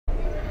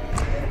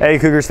Hey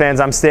Cougars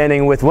fans, I'm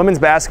standing with women's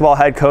basketball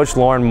head coach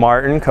Lauren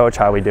Martin. Coach,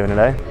 how are we doing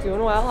today?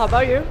 Doing well, how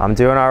about you? I'm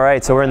doing all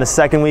right. So we're in the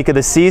second week of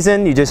the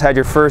season. You just had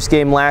your first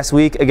game last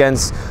week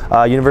against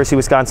University of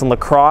Wisconsin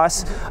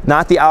lacrosse.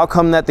 Not the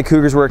outcome that the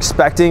Cougars were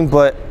expecting,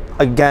 but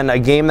again, a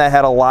game that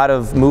had a lot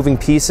of moving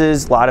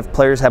pieces, a lot of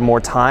players had more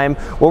time.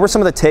 What were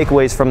some of the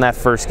takeaways from that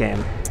first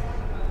game?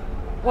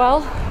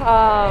 Well,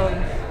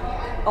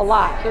 a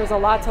lot. There's a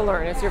lot to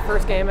learn. It's your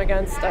first game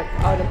against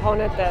an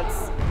opponent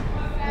that's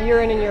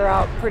year in and year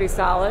out pretty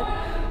solid.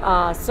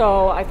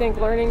 So I think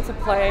learning to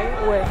play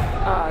with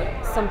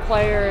some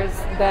players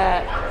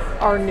that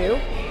are new.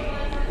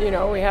 You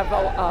know, we have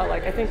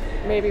like I think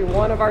maybe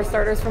one of our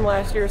starters from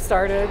last year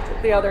started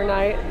the other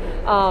night.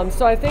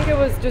 So I think it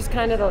was just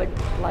kind of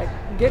like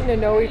getting to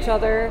know each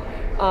other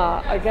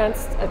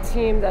against a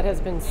team that has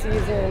been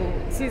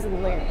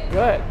seasonally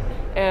good.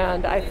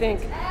 And I think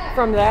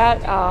from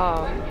that,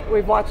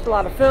 we've watched a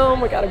lot of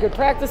film, we got a good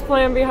practice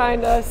plan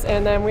behind us,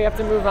 and then we have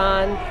to move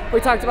on. We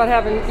talked about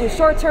having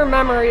short-term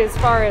memory as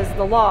far as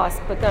the loss,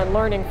 but then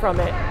learning from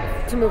it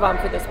to move on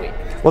for this week.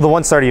 Well, the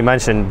one starter you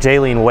mentioned,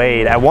 Jaylene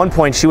Wade, at one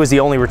point she was the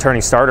only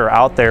returning starter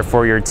out there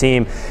for your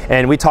team,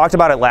 and we talked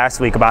about it last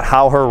week about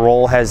how her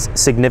role has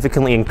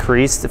significantly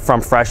increased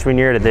from freshman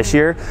year to this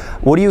year.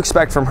 What do you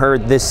expect from her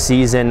this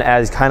season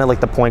as kind of like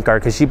the point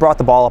guard, because she brought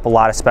the ball up a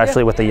lot,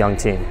 especially with the young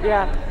team?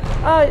 Yeah,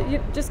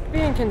 just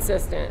being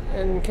consistent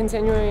and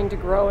continuing to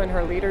grow in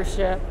her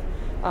leadership.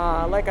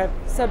 Like I've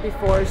said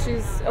before,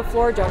 she's a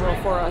floor general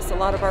for us. A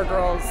lot of our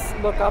girls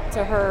look up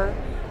to her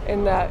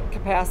in that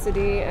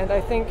capacity, and I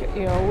think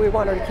we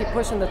want her to keep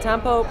pushing the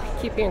tempo,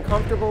 keep being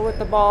comfortable with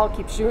the ball,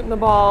 keep shooting the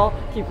ball,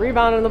 keep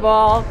rebounding the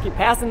ball, keep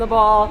passing the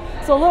ball.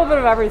 So a little bit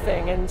of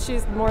everything, and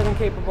she's more than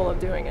capable of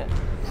doing it.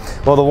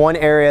 Well, the one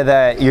area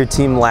that your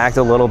team lacked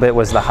a little bit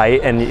was the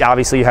height, and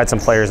obviously you had some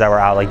players that were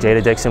out, like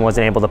Jada Dixon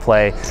wasn't able to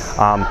play,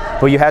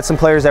 but you had some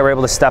players that were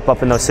able to step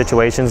up in those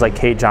situations, like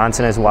Kate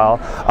Johnson as well.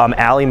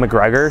 Allie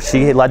McGregor,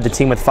 she led the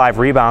team with 5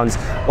 rebounds.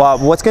 Well,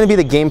 what's going to be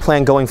the game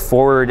plan going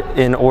forward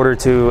in order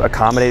to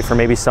accommodate for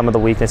maybe some of the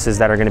weaknesses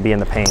that are going to be in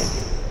the paint?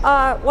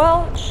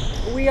 Well,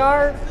 we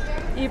are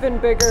even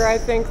bigger, I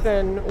think,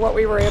 than what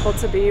we were able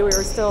to be. We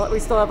still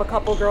have a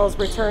couple girls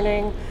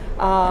returning.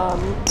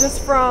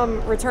 Just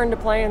from return to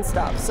play and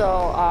stuff. So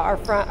our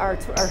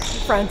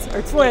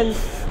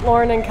twins,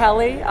 Lauren and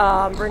Kelly,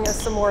 bring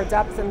us some more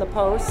depth in the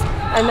post.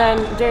 And then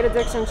Jada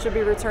Dixon should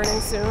be returning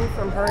soon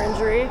from her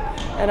injury.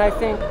 And I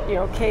think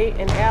Kate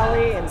and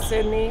Allie and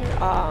Sydney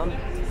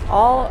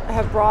all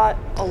have brought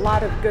a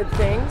lot of good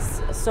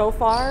things so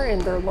far,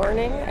 and they're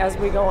learning as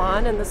we go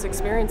on. And this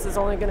experience is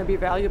only going to be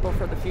valuable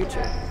for the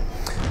future.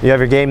 You have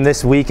your game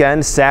this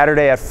weekend,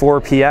 Saturday at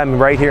 4 p.m.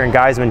 right here in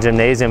Geisman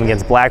Gymnasium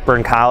against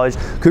Blackburn College.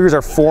 Cougars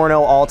are 4-0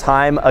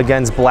 all-time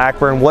against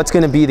Blackburn. What's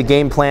going to be the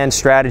game plan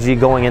strategy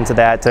going into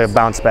that to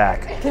bounce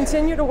back?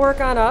 Continue to work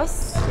on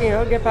us,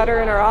 get better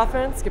in our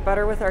offense, get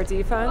better with our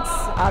defense.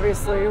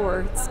 Obviously,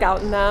 we're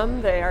scouting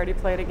them. They already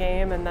played a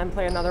game and then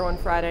play another one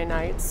Friday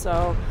night.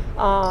 So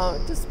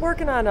just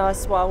working on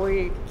us while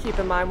we keep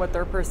in mind what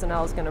their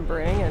personnel is going to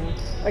bring. And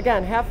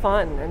again, have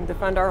fun and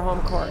defend our home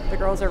court. The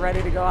girls are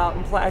ready to go out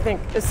and play. I think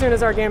as soon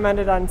as our game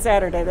ended on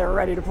Saturday, they were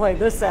ready to play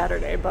this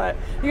Saturday. But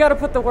you got to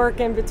put the work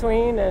in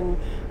between and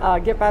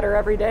get better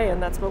every day,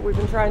 and that's what we've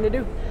been trying to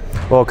do.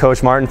 Well,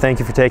 Coach Martin, thank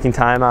you for taking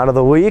time out of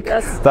the week.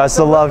 Yes, best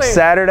of luck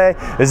Saturday.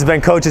 This has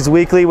been Coaches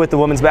Weekly with the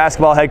women's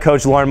basketball head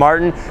coach Lauren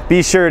Martin.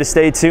 Be sure to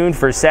stay tuned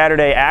for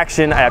Saturday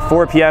action at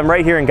 4 p.m.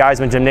 right here in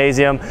Geisman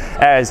Gymnasium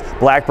as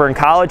Blackburn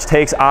College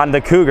takes on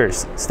the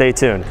Cougars. Stay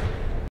tuned.